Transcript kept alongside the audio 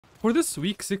For this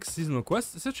week 6 seasonal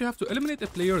quest, essentially you have to eliminate a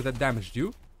player that damaged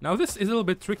you. Now this is a little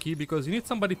bit tricky because you need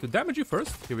somebody to damage you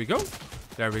first. Here we go.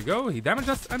 There we go. He damaged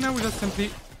us, and now we just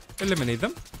simply eliminate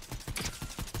them.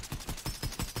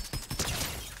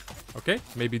 Okay,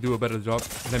 maybe do a better job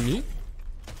than me.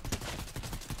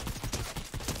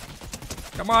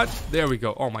 Come on. There we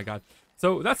go. Oh my god.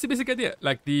 So that's the basic idea.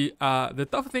 Like the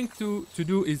tough thing to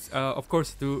do is of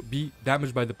course to be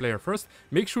damaged by the player first.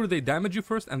 Make sure they damage you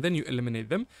first and then you eliminate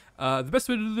them. The best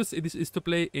way to do this is to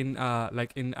play in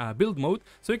build mode.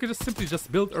 So you can just simply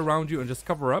build around you and just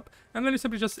cover up, and then you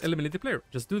simply just eliminate the player.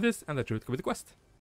 Just do this and that's it. Complete the quest.